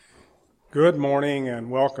Good morning and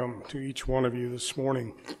welcome to each one of you this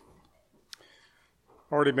morning.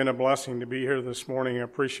 Already been a blessing to be here this morning. I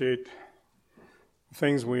appreciate the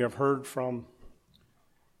things we have heard from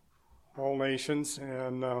all nations,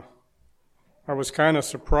 and I was kind of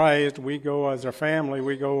surprised. We go as a family,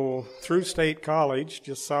 we go through State College,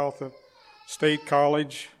 just south of State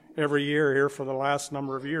College, every year here for the last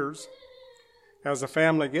number of years. As a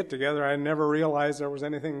family get-together, I never realized there was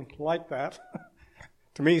anything like that.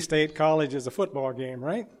 To me, State College is a football game,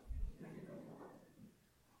 right?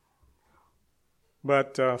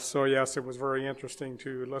 But, so yes, it was very interesting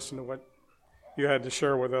to listen to what you had to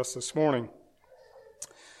share with us this morning.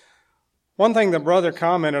 One thing the brother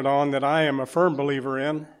commented on that I am a firm believer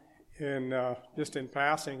in just in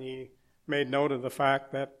passing, he made note of the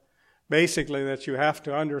fact that basically that you have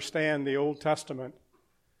to understand the Old Testament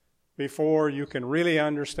before you can really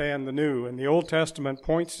understand the New. And the Old Testament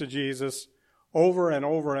points to Jesus over and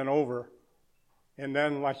over and over. And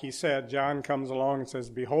then, like he said, John comes along and says,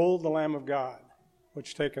 "Behold the Lamb of God,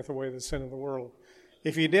 which taketh away the sin of the world."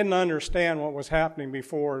 If you didn't understand what was happening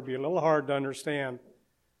before, it'd be a little hard to understand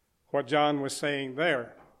what John was saying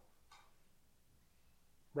there.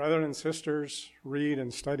 Brothers and sisters, read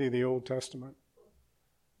and study the Old Testament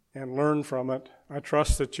and learn from it. I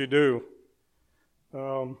trust that you do.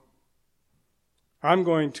 I'm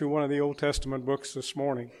going to one of the Old Testament books this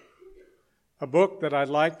morning. A book that I'd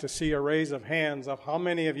like to see a raise of hands of how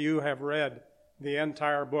many of you have read the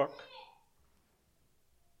entire book.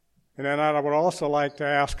 And then I would also like to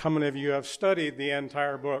ask how many of you have studied the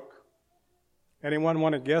entire book. Anyone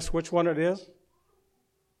want to guess which one it is?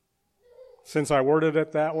 Since I worded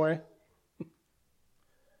it that way.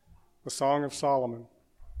 The Song of Solomon.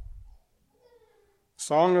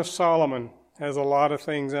 Song of Solomon has a lot of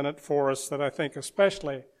things in it for us that I think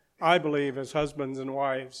especially, I believe, as husbands and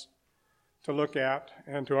wives, to look at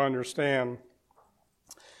and to understand.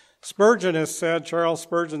 Spurgeon has said, Charles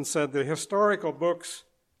Spurgeon said, "The historical books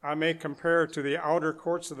I may compare to the outer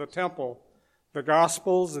courts of the temple. The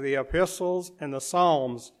Gospels, the Epistles, and the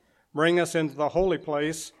Psalms bring us into the holy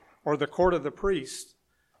place or the court of the priest.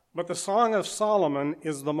 But the Song of Solomon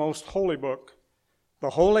is the most holy book, the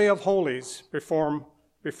Holy of Holies,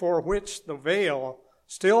 before which the veil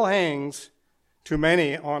still hangs to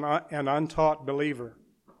many on an untaught believer."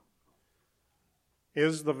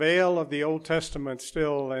 Is the veil of the Old Testament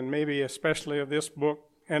still, and maybe especially of this book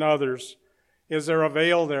and others, is there a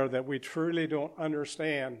veil there that we truly don't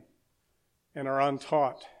understand and are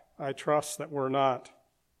untaught? I trust that we're not.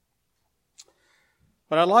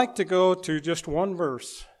 But I'd like to go to just one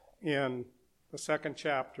verse in the second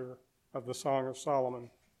chapter of the Song of Solomon.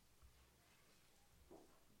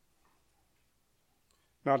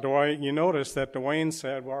 Now, you notice that Dwayne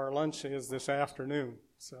said, well, our lunch is this afternoon,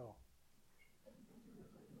 so...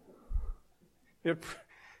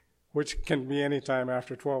 which can be any time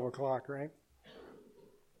after 12 o'clock, right?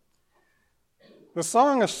 The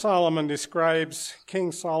Song of Solomon describes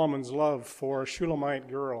King Solomon's love for a Shulamite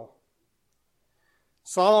girl.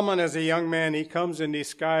 Solomon, as a young man, he comes in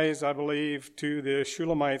disguise, I believe, to the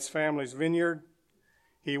Shulamite's family's vineyard.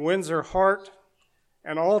 He wins her heart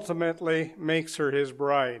and ultimately makes her his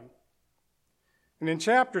bride. And in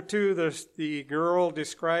chapter 2, the girl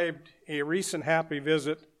described a recent happy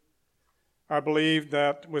visit, I believe,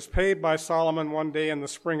 that was paid by Solomon one day in the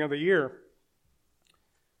spring of the year.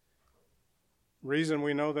 The reason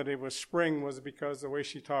we know that it was spring was because the way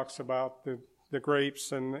she talks about the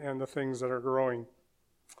grapes and the things that are growing.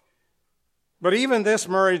 But even this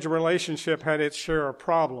marriage relationship had its share of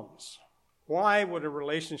problems. Why would a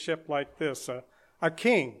relationship like this, a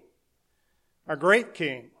king, a great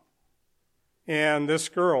king, and this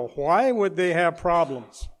girl, why would they have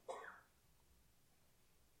problems?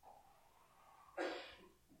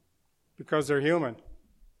 Because they're human.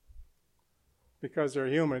 Because they're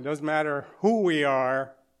human. It doesn't matter who we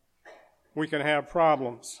are, we can have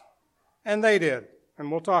problems. And they did.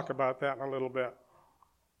 And we'll talk about that in a little bit.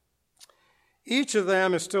 Each of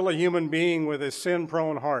them is still a human being with a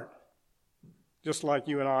sin-prone heart, just like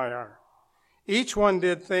you and I are. Each one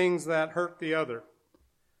did things that hurt the other.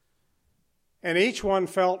 And each one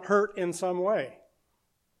felt hurt in some way.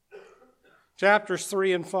 Chapters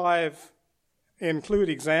 3 and 5 include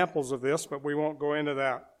examples of this, but we won't go into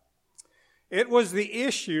that. It was the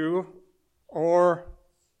issue, or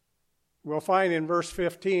we'll find in verse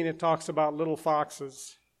 15, it talks about little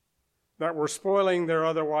foxes that were spoiling their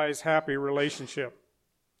otherwise happy relationship.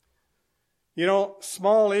 You know,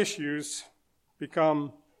 small issues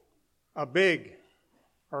become a big,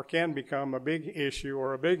 or can become a big issue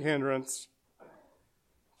or a big hindrance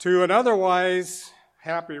to an otherwise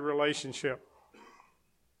happy relationship.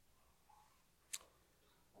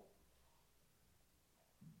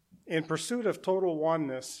 in pursuit of total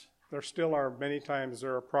oneness, there still are many times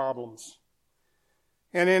there are problems.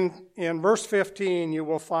 And in verse 15, you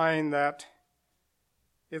will find that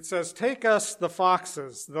it says, "Take us the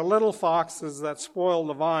foxes, the little foxes that spoil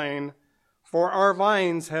the vine, for our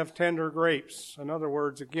vines have tender grapes." In other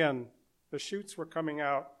words, again, the shoots were coming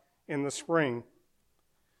out in the spring.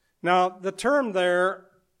 Now, the term there,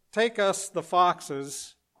 "take us the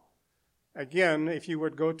foxes," again, if you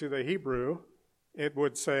would go to the Hebrew, it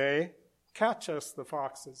would say, "catch us the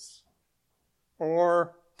foxes,"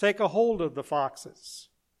 or "take a hold of the foxes."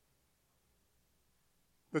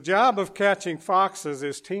 The job of catching foxes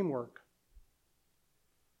is teamwork.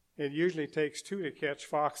 It usually takes two to catch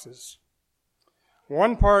foxes.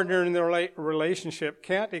 One partner in the relationship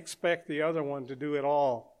can't expect the other one to do it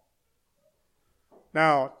all.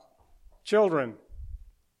 Now, children,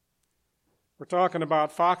 we're talking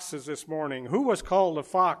about foxes this morning. Who was called a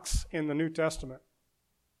fox in the New Testament?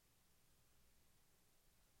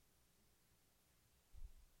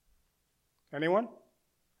 Anyone?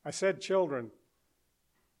 I said children.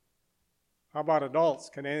 How about adults?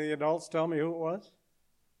 Can any of the adults tell me who it was?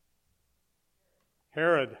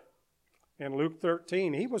 Herod. In Luke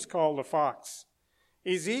 13, he was called a fox.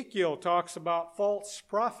 Ezekiel talks about false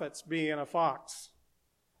prophets being a fox.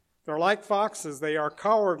 They're like foxes. They are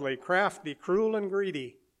cowardly, crafty, cruel, and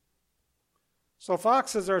greedy. So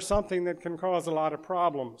foxes are something that can cause a lot of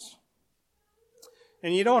problems.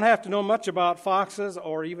 And you don't have to know much about foxes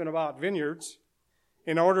or even about vineyards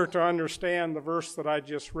in order to understand the verse that I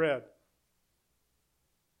just read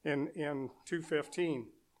in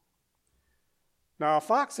 2:15. Now,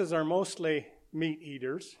 foxes are mostly meat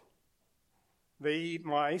eaters. They eat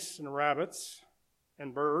mice and rabbits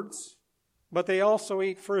and birds, but they also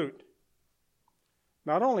eat fruit.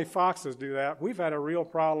 Not only foxes do that, we've had a real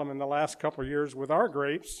problem in the last couple of years with our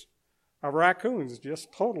grapes of raccoons,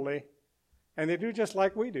 just totally, and they do just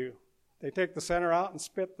like we do. They take the center out and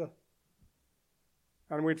spit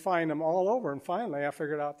and we'd find them all over, and finally I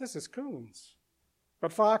figured out this is coons.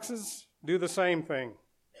 But foxes do the same thing.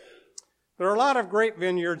 There are a lot of grape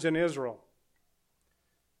vineyards in Israel,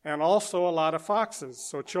 and also a lot of foxes.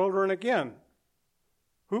 So children, again,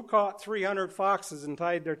 who caught 300 foxes and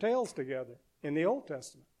tied their tails together in the Old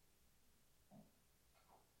Testament?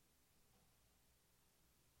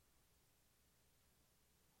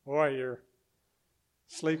 Boy, you're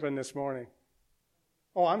sleeping this morning.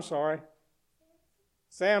 Oh, I'm sorry.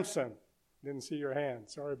 Samson. Didn't see your hand.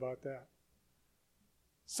 Sorry about that.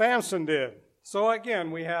 Samson did. So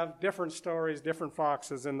again, we have different stories, different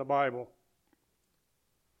foxes in the Bible.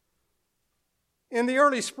 In the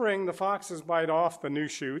early spring, the foxes bite off the new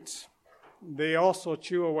shoots. They also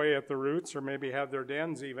chew away at the roots, or maybe have their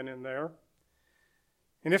dens even in there.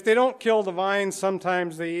 And if they don't kill the vine,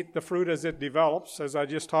 sometimes they eat the fruit as it develops, as I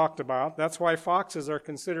just talked about. That's why foxes are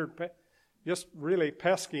considered just really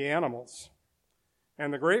pesky animals.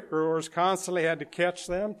 And the grape growers constantly had to catch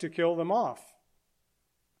them to kill them off.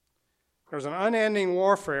 There's an unending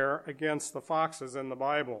warfare against the foxes in the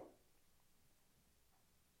Bible,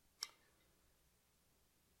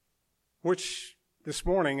 which this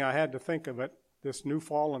morning I had to think of it, this new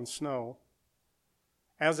fallen snow.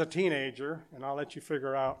 As a teenager, and I'll let you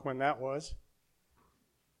figure out when that was,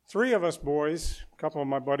 3 of us boys, a couple of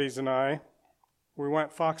my buddies and I, we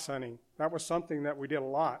went fox hunting. That was something that we did a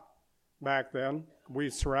lot back then.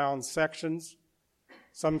 We'd surround sections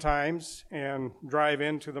sometimes and drive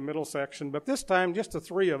into the middle section. But this time, just the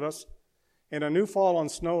 3 of us, in a new fallen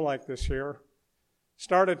snow like this year,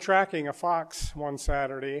 started tracking a fox one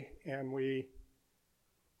Saturday, and we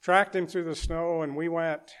tracked him through the snow, and we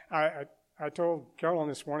went, I told Carolyn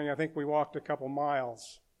this morning, I think we walked a couple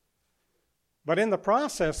miles. But in the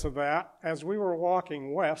process of that, as we were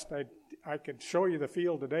walking west, I could show you the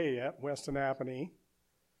field today at West Annapanee,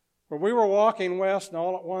 but we were walking west, and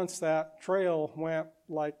all at once that trail went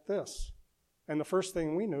like this. And the first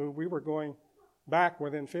thing we knew, we were going back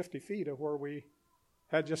within 50 feet of where we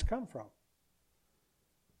had just come from.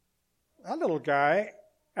 That little guy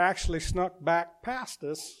actually snuck back past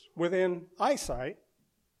us within eyesight.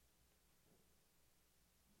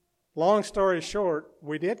 Long story short,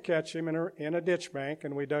 we did catch him in a ditch bank,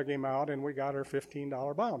 and we dug him out, and we got our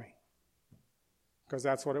 $15 bounty, because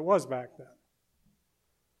that's what it was back then.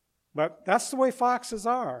 But that's the way foxes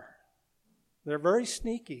are. They're very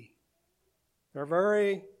sneaky. They're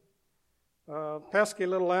very pesky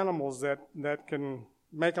little animals that can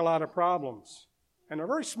make a lot of problems. And they're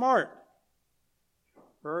very smart.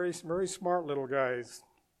 Very, very smart little guys.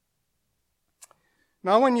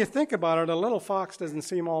 Now, when you think about it, a little fox doesn't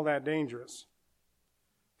seem all that dangerous.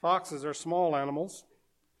 Foxes are small animals.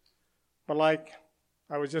 But like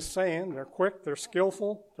I was just saying, they're quick, they're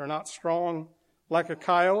skillful, they're not strong like a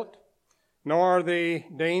coyote, nor are they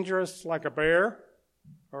dangerous like a bear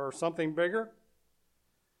or something bigger.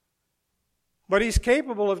 But he's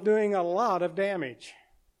capable of doing a lot of damage.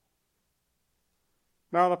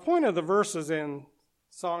 Now, the point of the verses in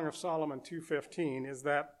Song of Solomon 2:15 is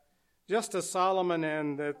that just as Solomon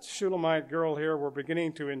and the Shulamite girl here were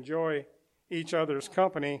beginning to enjoy each other's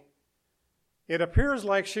company, it appears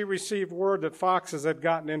like she received word that foxes had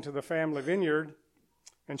gotten into the family vineyard,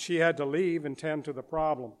 and she had to leave and tend to the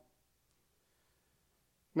problem.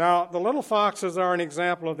 Now, the little foxes are an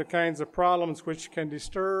example of the kinds of problems which can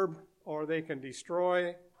disturb or they can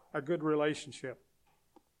destroy a good relationship.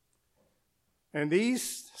 And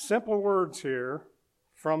these simple words here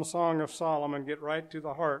from Song of Solomon get right to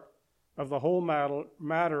the heart of the whole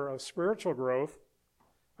matter of spiritual growth,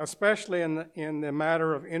 especially in the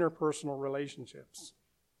matter of interpersonal relationships.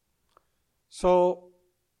 So,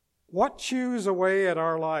 what chews away at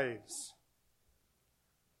our lives?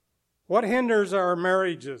 What hinders our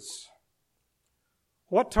marriages?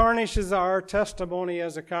 What tarnishes our testimony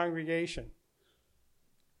as a congregation?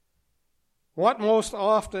 What most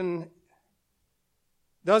often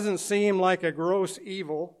doesn't seem like a gross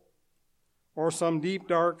evil or some deep,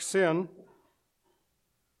 dark sin,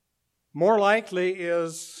 more likely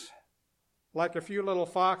is like a few little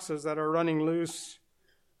foxes that are running loose,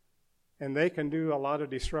 and they can do a lot of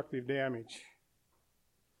destructive damage.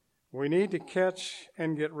 We need to catch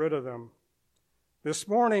and get rid of them. This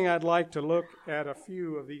morning, I'd like to look at a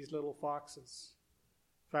few of these little foxes.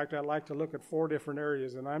 In fact, I'd like to look at 4 different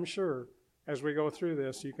areas, and I'm sure as we go through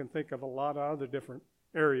this, you can think of a lot of other different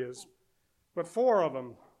areas. But 4 of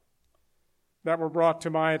them that were brought to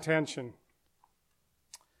my attention.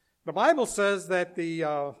 The Bible says that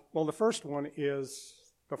the first one is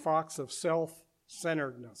the fox of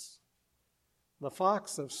self-centeredness. The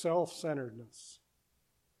fox of self-centeredness.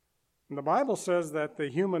 And the Bible says that the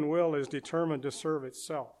human will is determined to serve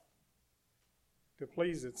itself, to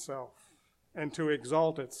please itself, and to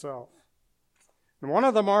exalt itself. And one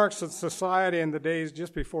of the marks of society in the days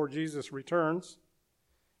just before Jesus returns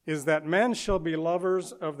is that men shall be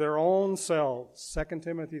lovers of their own selves. 2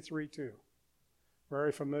 Timothy 3:2.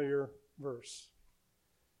 Very familiar verse.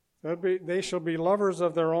 They shall be lovers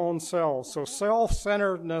of their own selves. So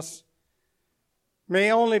self-centeredness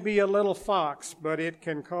may only be a little fox, but it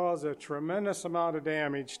can cause a tremendous amount of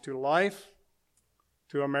damage to life,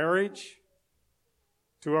 to a marriage,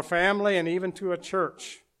 to a family, and even to a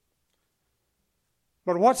church.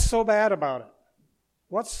 But what's so bad about it?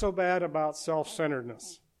 What's so bad about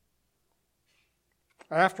self-centeredness?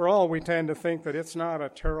 After all, we tend to think that it's not a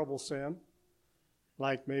terrible sin,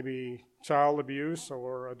 like maybe child abuse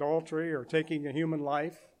or adultery or taking a human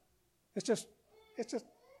life. It's just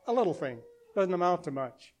a little thing. Doesn't amount to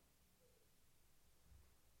much.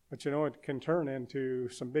 But you know, it can turn into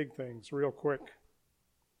some big things real quick.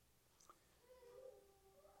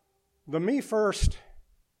 The me first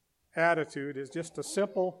attitude is just a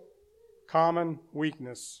simple, common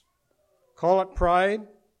weakness. Call it pride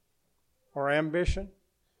or ambition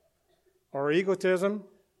or egotism.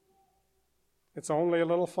 It's only a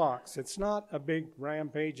little fox. It's not a big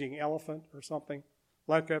rampaging elephant or something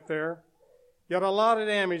like that there. Yet a lot of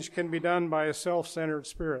damage can be done by a self-centered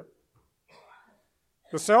spirit.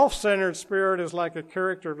 The self-centered spirit is like a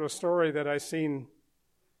character of a story that I seen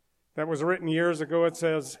that was written years ago. It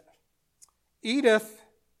says, Edith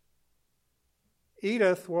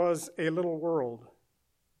was a little world,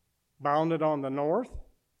 bounded on the north,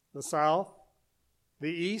 the south,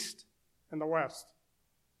 the east, and the west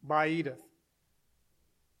by Edith.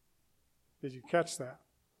 Did you catch that?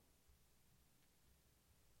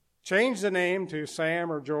 Change the name to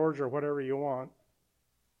Sam or George or whatever you want.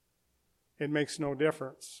 It makes no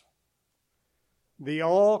difference. The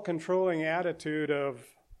all-controlling attitude of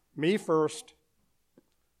me first,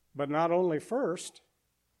 but not only first,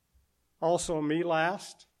 also me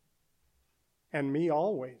last, and me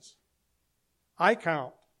always. I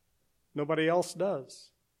count. Nobody else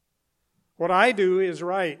does. What I do is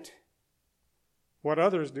right. What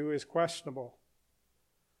others do is questionable.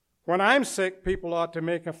 When I'm sick, people ought to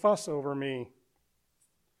make a fuss over me.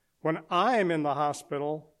 When I'm in the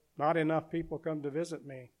hospital, not enough people come to visit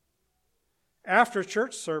me. After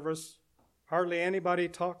church service, hardly anybody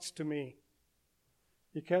talks to me.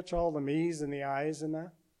 You catch all the me's and the I's in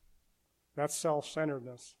that? That's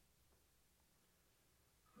self-centeredness.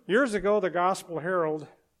 Years ago, the Gospel Herald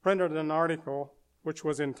printed an article which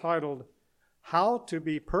was entitled, How to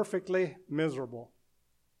Be Perfectly Miserable.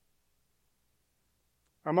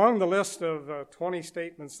 Among the list of 20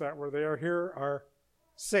 statements that were there, here are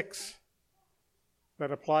 6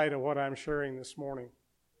 that apply to what I'm sharing this morning.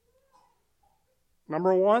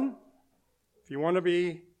 Number one, if you want to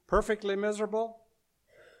be perfectly miserable,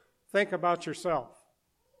 think about yourself.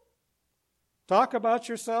 Talk about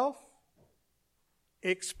yourself.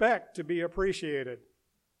 Expect to be appreciated.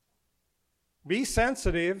 Be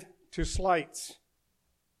sensitive to slights.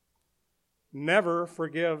 Never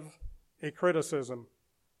forgive a criticism.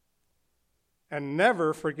 And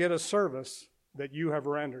never forget a service that you have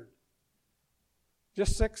rendered.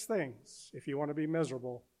 Just 6 things. If you want to be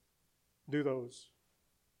miserable, do those.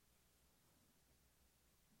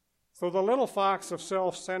 So the little fox of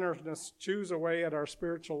self-centeredness chews away at our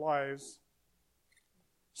spiritual lives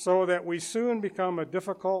so that we soon become a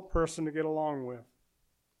difficult person to get along with.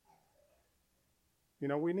 You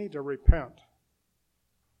know, we need to repent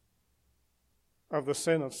of the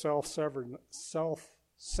sin of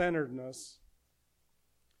self-centeredness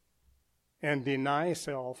and deny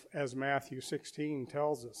self, as Matthew 16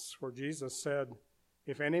 tells us, where Jesus said,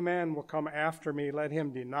 "If any man will come after me, let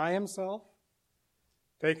him deny himself,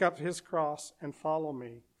 take up his cross, and follow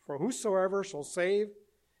me. For whosoever shall save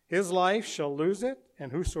his life shall lose it,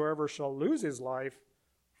 and whosoever shall lose his life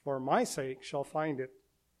for my sake shall find it.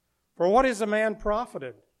 For what is a man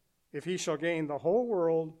profited if he shall gain the whole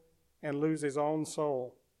world and lose his own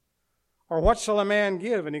soul? Or what shall a man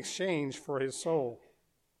give in exchange for his soul?"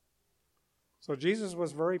 So Jesus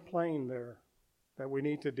was very plain there that we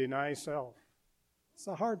need to deny self. It's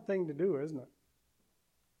a hard thing to do, isn't it?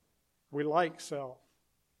 We like self.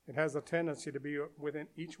 It has a tendency to be within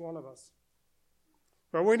each one of us.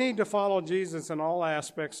 But we need to follow Jesus in all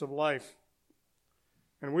aspects of life.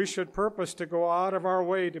 And we should purpose to go out of our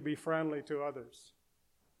way to be friendly to others,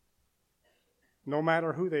 no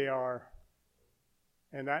matter who they are.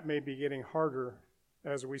 And that may be getting harder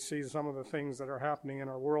as we see some of the things that are happening in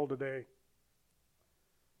our world today.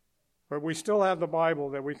 But we still have the Bible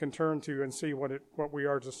that we can turn to and see what we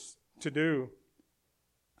are to do.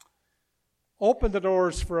 Open the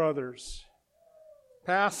doors for others.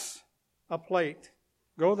 Pass a plate.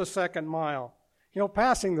 Go the second mile. You know,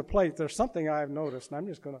 passing the plate, there's something I've noticed, and I'm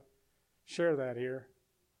just going to share that here.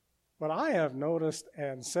 But I have noticed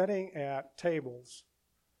and sitting at tables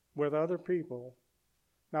with other people.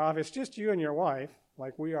 Now, if it's just you and your wife,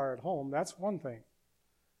 like we are at home, that's one thing.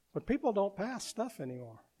 But people don't pass stuff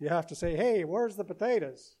anymore. You have to say, "Hey, where's the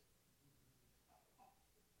potatoes?"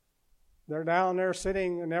 They're down there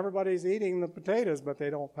sitting and everybody's eating the potatoes, but they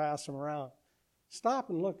don't pass them around. Stop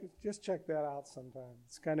and look. Just check that out sometime.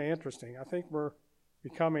 It's kind of interesting. I think we're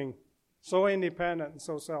becoming so independent and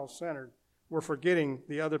so self-centered, we're forgetting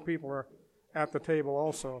the other people are at the table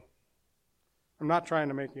also. I'm not trying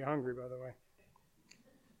to make you hungry, by the way.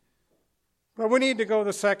 But we need to go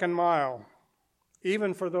the second mile,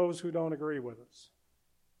 even for those who don't agree with us.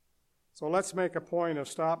 So let's make a point of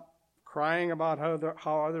stop crying about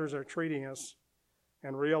how others are treating us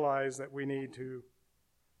and realize that we need to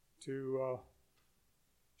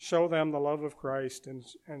show them the love of Christ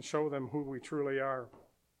and show them who we truly are.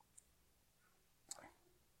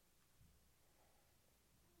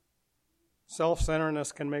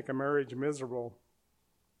 Self-centeredness can make a marriage miserable.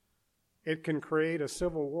 It can create a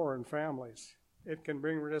civil war in families. It can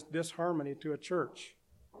bring disharmony to a church.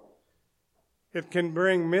 It can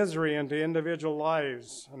bring misery into individual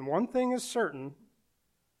lives. And one thing is certain,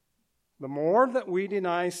 the more that we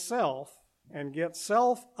deny self and get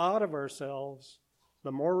self out of ourselves,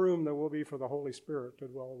 the more room there will be for the Holy Spirit to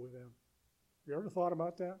dwell within. You ever thought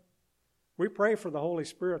about that? We pray for the Holy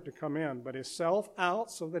Spirit to come in, but is self out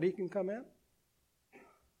so that he can come in?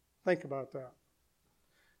 Think about that.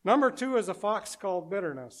 Number 2 is a fox called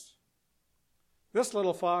bitterness. This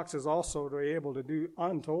little fox is also able to do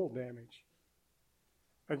untold damage.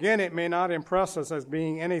 Again, it may not impress us as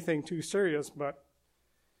being anything too serious, but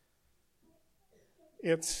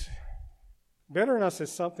bitterness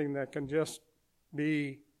is something that can just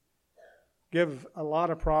give a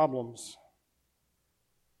lot of problems.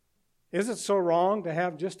 Is it so wrong to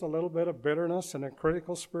have just a little bit of bitterness and a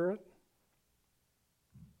critical spirit?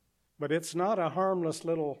 But it's not a harmless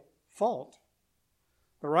little fault.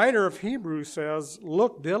 The writer of Hebrews says,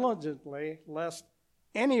 "Look diligently, lest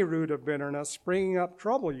any root of bitterness springing up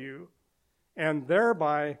trouble you, and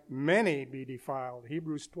thereby many be defiled."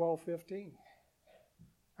 Hebrews 12:15.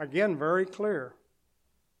 Again, very clear.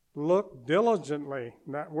 Look diligently.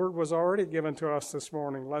 That word was already given to us this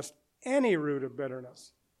morning, lest any root of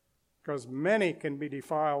bitterness, because many can be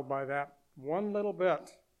defiled by that one little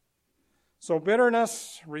bit. So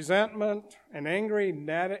bitterness, resentment, an angry,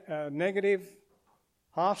 negative,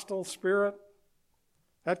 hostile spirit,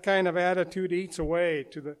 that kind of attitude eats away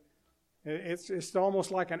it's almost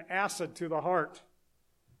like an acid to the heart.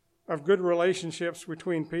 of good relationships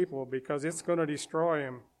between people because it's going to destroy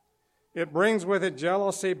them. It brings with it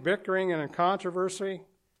jealousy, bickering, and controversy.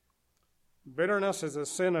 Bitterness is a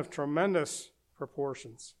sin of tremendous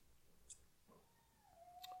proportions.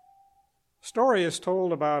 A story is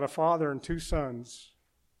told about a father and two sons.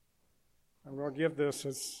 I'm going to give this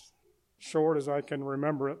as short as I can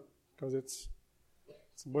remember it because it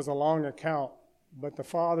was a long account. But the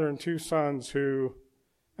father and two sons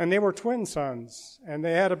and they were twin sons, and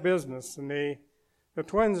they had a business, and the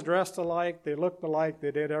twins dressed alike, they looked alike, they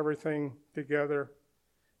did everything together.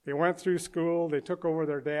 They went through school, they took over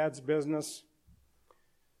their dad's business,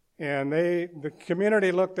 and the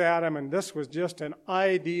community looked at them, and this was just an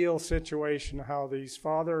ideal situation, how these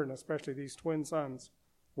father and especially these twin sons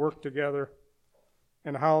worked together,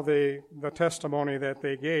 and how the testimony that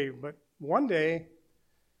they gave. But one day,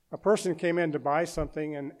 a person came in to buy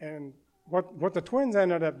something, and what the twins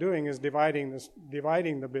ended up doing is dividing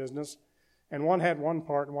the business, and one had one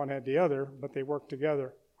part and one had the other, but they worked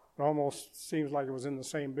together. It almost seems like it was in the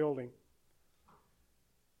same building.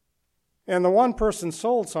 And the one person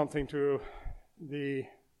sold something to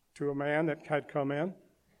a man that had come in,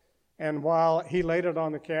 and while he laid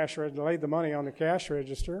the money on the cash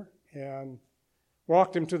register, and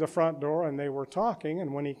walked him to the front door, and they were talking,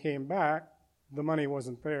 and when he came back, the money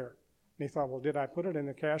wasn't there. And he thought, well, did I put it in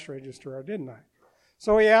the cash register or didn't I?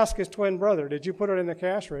 So he asked his twin brother, did you put it in the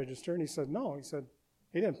cash register? And he said, no. He said,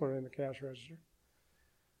 he didn't put it in the cash register.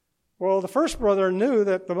 Well, the first brother knew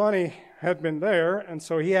that the money had been there, and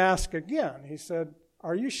so he asked again. He said,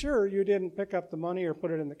 are you sure you didn't pick up the money or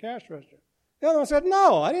put it in the cash register? The other one said,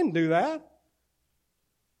 no, I didn't do that.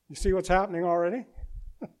 You see what's happening already?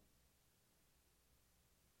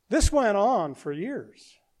 This went on for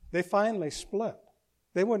years. They finally split.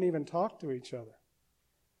 They wouldn't even talk to each other.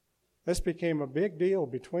 This became a big deal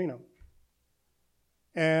between them.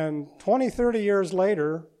 And 20, 30 years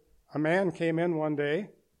later, a man came in one day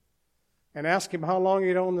and asked him how long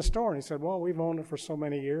he'd owned the store. And he said, well, we've owned it for so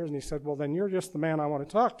many years. And he said, well, then you're just the man I want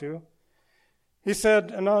to talk to. He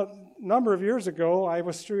said, a number of years ago, I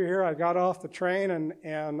was through here. I got off the train,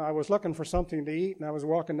 and I was looking for something to eat. And I was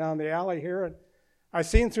walking down the alley here, and I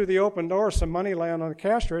seen through the open door some money laying on the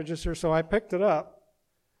cash register, so I picked it up.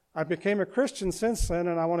 I became a Christian since then,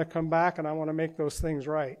 and I want to come back and I want to make those things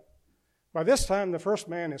right. By this time, the first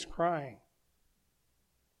man is crying.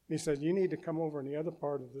 He said, you need to come over in the other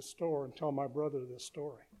part of the store and tell my brother this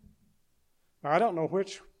story. Now, I don't know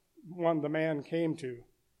which one the man came to.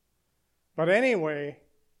 But anyway,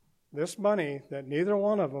 this money that neither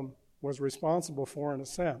one of them was responsible for in a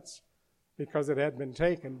sense, because it had been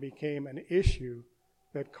taken, became an issue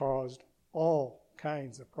that caused all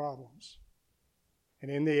kinds of problems. And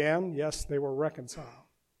in the end, yes, they were reconciled.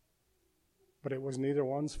 But it was neither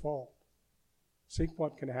one's fault. See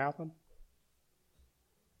what can happen?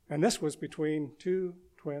 And this was between two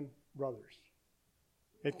twin brothers.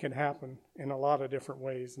 It can happen in a lot of different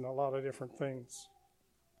ways and a lot of different things.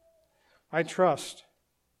 I trust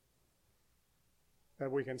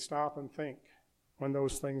that we can stop and think when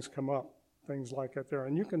those things come up, things like that there.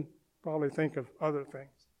 And you can probably think of other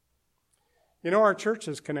things. You know, our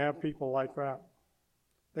churches can have people like that.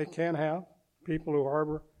 They can have people who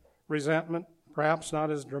harbor resentment, perhaps not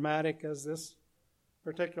as dramatic as this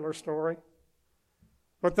particular story.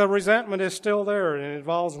 But the resentment is still there, and it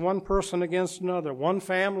involves one person against another, one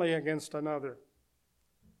family against another.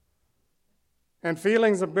 And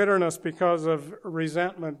feelings of bitterness because of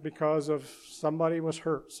resentment, because of somebody was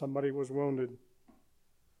hurt, somebody was wounded.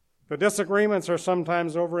 The disagreements are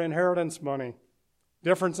sometimes over inheritance money,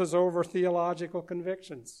 differences over theological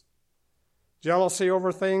convictions, jealousy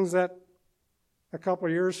over things that a couple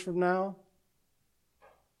of years from now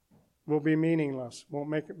will be meaningless, won't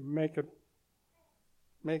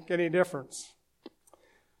make any difference.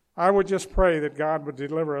 I would just pray that God would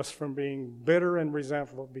deliver us from being bitter and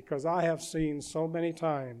resentful, because I have seen so many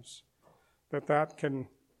times that can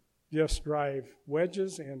just drive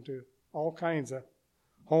wedges into all kinds of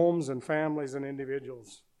homes and families and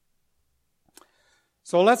individuals.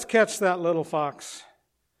 So let's catch that little fox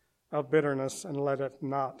of bitterness and let it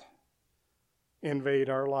not invade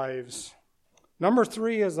our lives. Number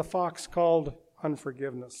 3 is the fox called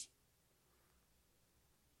unforgiveness.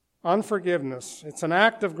 Unforgiveness. It's an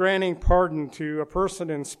act of granting pardon to a person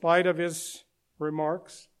in spite of his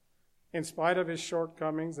remarks, in spite of his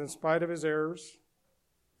shortcomings, in spite of his errors.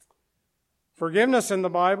 Forgiveness in the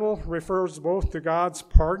Bible refers both to God's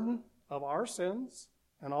pardon of our sins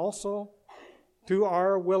and also to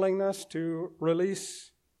our willingness to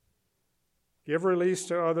give release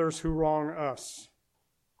to others who wrong us.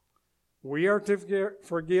 We are to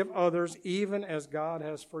forgive others even as God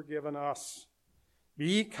has forgiven us.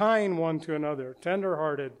 Be kind one to another,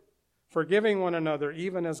 tender-hearted, forgiving one another,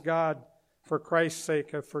 even as God, for Christ's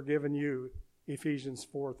sake, hath forgiven you. Ephesians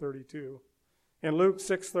 4:32. In Luke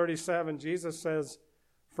 6:37, Jesus says,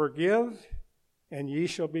 forgive, and ye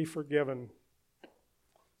shall be forgiven.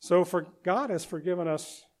 So God has forgiven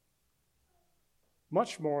us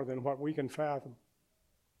much more than what we can fathom.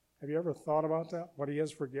 Have you ever thought about that, what he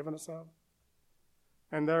has forgiven us of?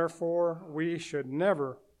 And therefore, we should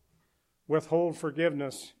never withhold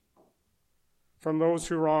forgiveness from those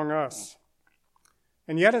who wrong us.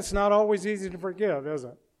 And yet it's not always easy to forgive, is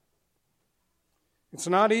it? It's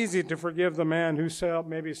not easy to forgive the man who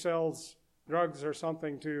maybe sells drugs or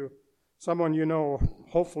something to someone you know,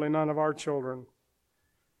 hopefully none of our children.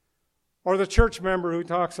 Or the church member who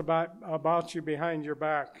talks about you behind your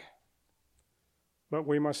back. But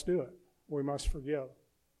we must do it. We must forgive.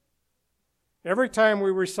 Every time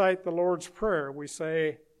we recite the Lord's Prayer, we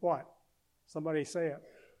say what? Somebody say it.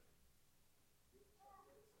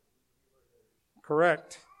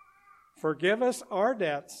 Correct. Forgive us our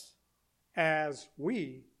debts as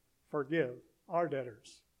we forgive our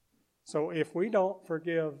debtors. So if we don't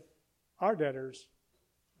forgive our debtors,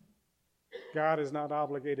 God is not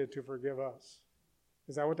obligated to forgive us.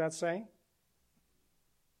 Is that what that's saying?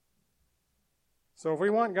 So if we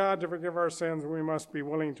want God to forgive our sins, we must be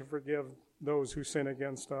willing to forgive those who sin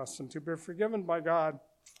against us. And to be forgiven by God,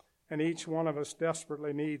 and each one of us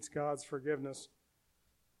desperately needs God's forgiveness,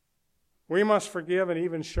 we must forgive and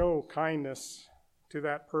even show kindness to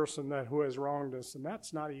that person who has wronged us. And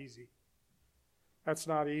that's not easy. That's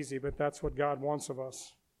not easy, but that's what God wants of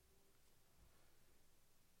us.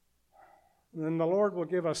 And then the Lord will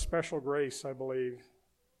give us special grace, I believe,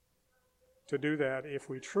 to do that if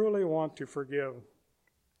we truly want to forgive.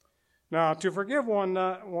 Now, to forgive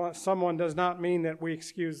someone does not mean that we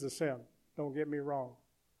excuse the sin. Don't get me wrong.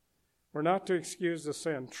 We're not to excuse the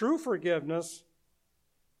sin. True forgiveness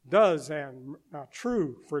does end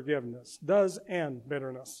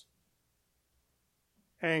bitterness,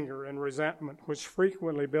 anger, and resentment, which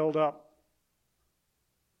frequently build up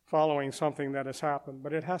following something that has happened.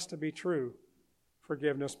 But it has to be true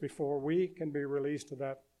forgiveness before we can be released to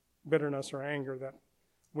that bitterness or anger that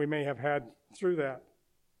we may have had through that.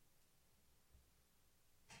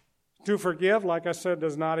 To forgive, like I said,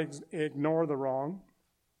 does not ignore the wrong.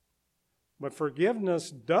 But forgiveness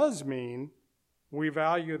does mean we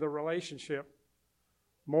value the relationship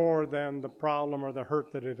more than the problem or the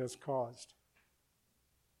hurt that it has caused.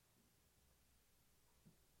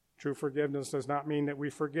 True forgiveness does not mean that we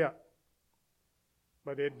forget.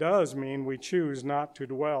 But it does mean we choose not to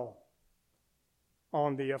dwell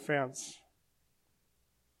on the offense.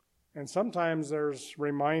 And sometimes there's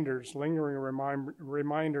lingering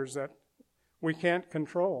reminders that we can't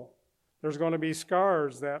control. There's going to be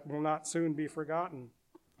scars that will not soon be forgotten.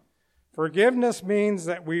 Forgiveness means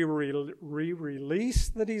that we release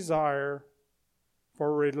the desire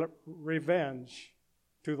for revenge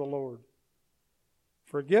to the Lord.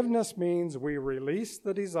 Forgiveness means we release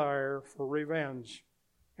the desire for revenge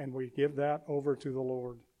and we give that over to the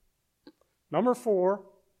Lord. Number 4,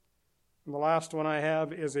 and the last one I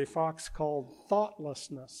have, is a fox called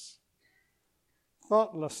thoughtlessness.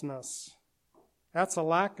 Thoughtlessness. That's a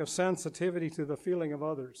lack of sensitivity to the feeling of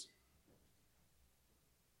others.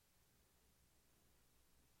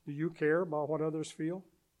 Do you care about what others feel?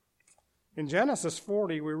 In Genesis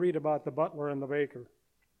 40, we read about the butler and the baker,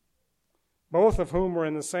 both of whom were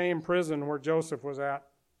in the same prison where Joseph was at.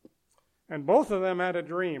 And both of them had a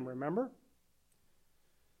dream, remember?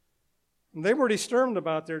 And they were disturbed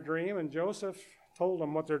about their dream, and Joseph told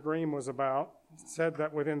them what their dream was about. It said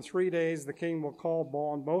that within 3 days the king will call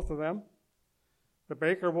on both of them. The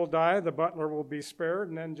baker will die, the butler will be spared.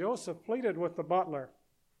 And then Joseph pleaded with the butler.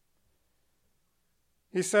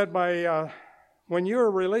 He said, when you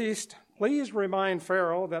are released, please remind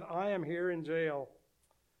Pharaoh that I am here in jail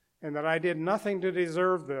and that I did nothing to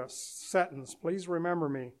deserve this sentence. Please remember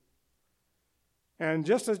me. And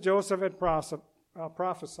just as Joseph had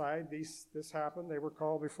prophesied, this happened. They were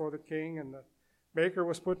called before the king, and the baker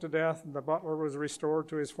was put to death, and the butler was restored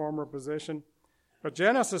to his former position. But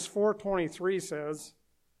Genesis 4:23 says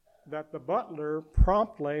that the butler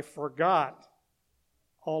promptly forgot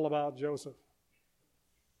all about Joseph,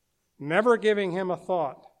 never giving him a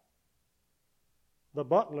thought. The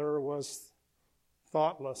butler was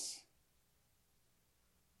thoughtless.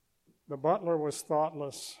 The butler was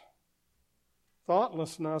thoughtless.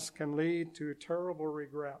 Thoughtlessness can lead to terrible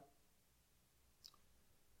regret.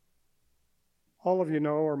 All of you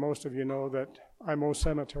know, or most of you know, that I mow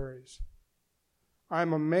cemeteries.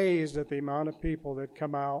 I'm amazed at the amount of people that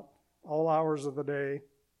come out all hours of the day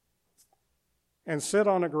and sit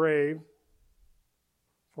on a grave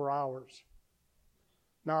for hours.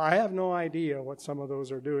 Now, I have no idea what some of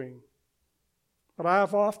those are doing, but I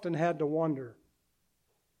have often had to wonder,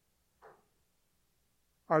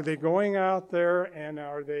 are they going out there and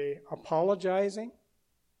are they apologizing?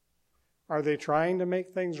 Are they trying to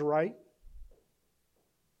make things right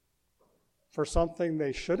for something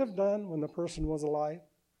they should have done when the person was alive?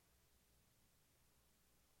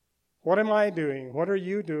 What am I doing? What are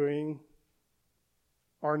you doing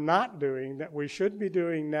or not doing that we should be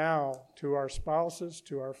doing now to our spouses,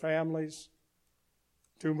 to our families,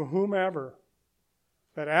 to whomever,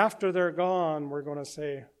 that after they're gone, we're going to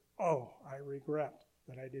say, oh, I regret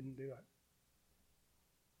that I didn't do it.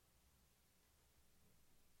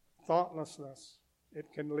 Thoughtlessness,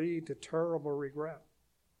 it can lead to terrible regret.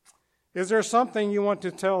 Is there something you want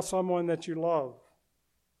to tell someone that you love?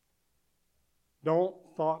 Don't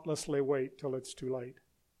thoughtlessly wait till it's too late.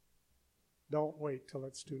 Don't wait till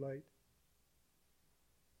it's too late.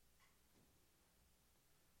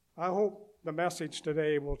 I hope the message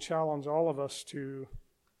today will challenge all of us to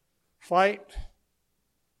fight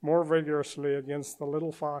more vigorously against the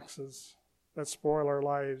little foxes that spoil our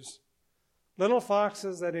lives. Little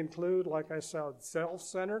foxes that include, like I said,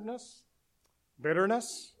 self-centeredness,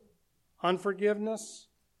 bitterness, unforgiveness,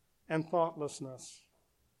 and thoughtlessness.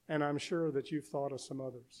 And I'm sure that you've thought of some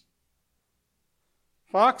others.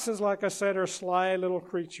 Foxes, like I said, are sly little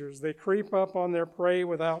creatures. They creep up on their prey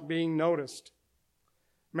without being noticed.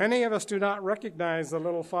 Many of us do not recognize the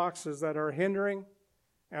little foxes that are hindering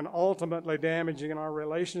and ultimately damaging our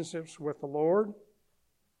relationships with the Lord,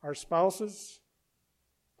 our spouses,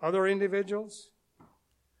 other individuals.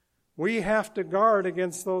 We have to guard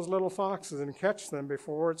against those little foxes and catch them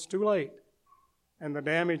before it's too late and the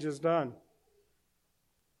damage is done.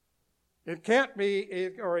 It can't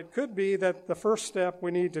be, or it could be that the first step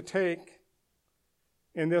we need to take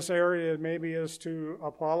in this area maybe is to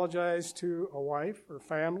apologize to a wife or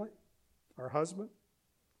family or husband.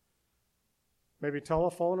 Maybe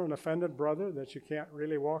telephone an offended brother that you can't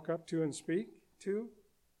really walk up to and speak to.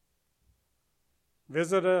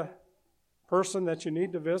 Visit a person that you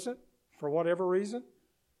need to visit for whatever reason.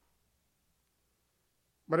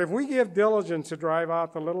 But if we give diligence to drive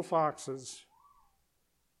out the little foxes,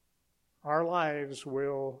 our lives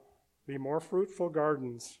will be more fruitful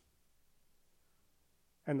gardens,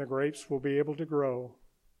 and the grapes will be able to grow,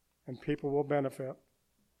 and people will benefit,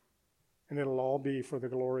 and it'll all be for the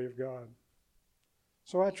glory of God.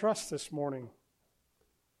 So I trust this morning,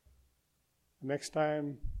 next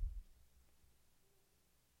time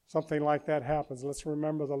something like that happens, let's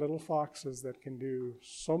remember the little foxes that can do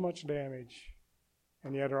so much damage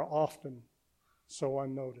and yet are often so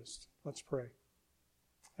unnoticed. Let's pray.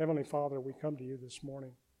 Heavenly Father, we come to you this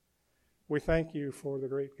morning. We thank you for the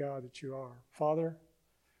great God that you are. Father,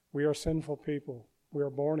 we are sinful people. We are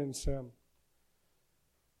born in sin.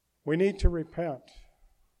 We need to repent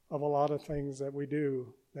of a lot of things that we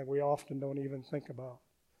do that we often don't even think about.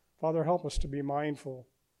 Father, help us to be mindful,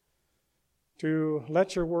 to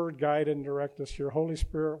let your word guide and direct us. Your Holy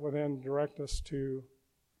Spirit within direct us to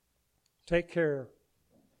take care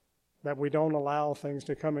that we don't allow things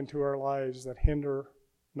to come into our lives that hinder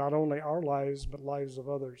not only our lives, but lives of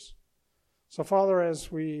others. So, Father,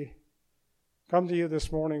 as we come to you this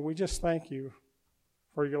morning, we just thank you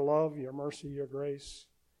for your love, your mercy, your grace,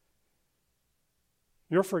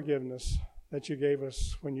 your forgiveness that you gave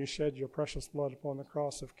us when you shed your precious blood upon the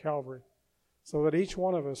cross of Calvary, so that each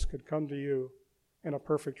one of us could come to you in a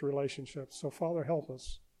perfect relationship. So, Father, help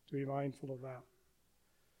us to be mindful of that.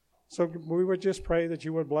 So we would just pray that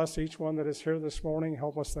you would bless each one that is here this morning.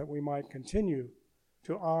 Help us that we might continue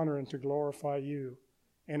to honor and to glorify you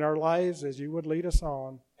in our lives as you would lead us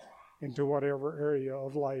on into whatever area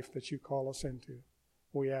of life that you call us into.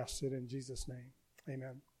 We ask it in Jesus' name.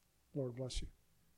 Amen. Lord bless you.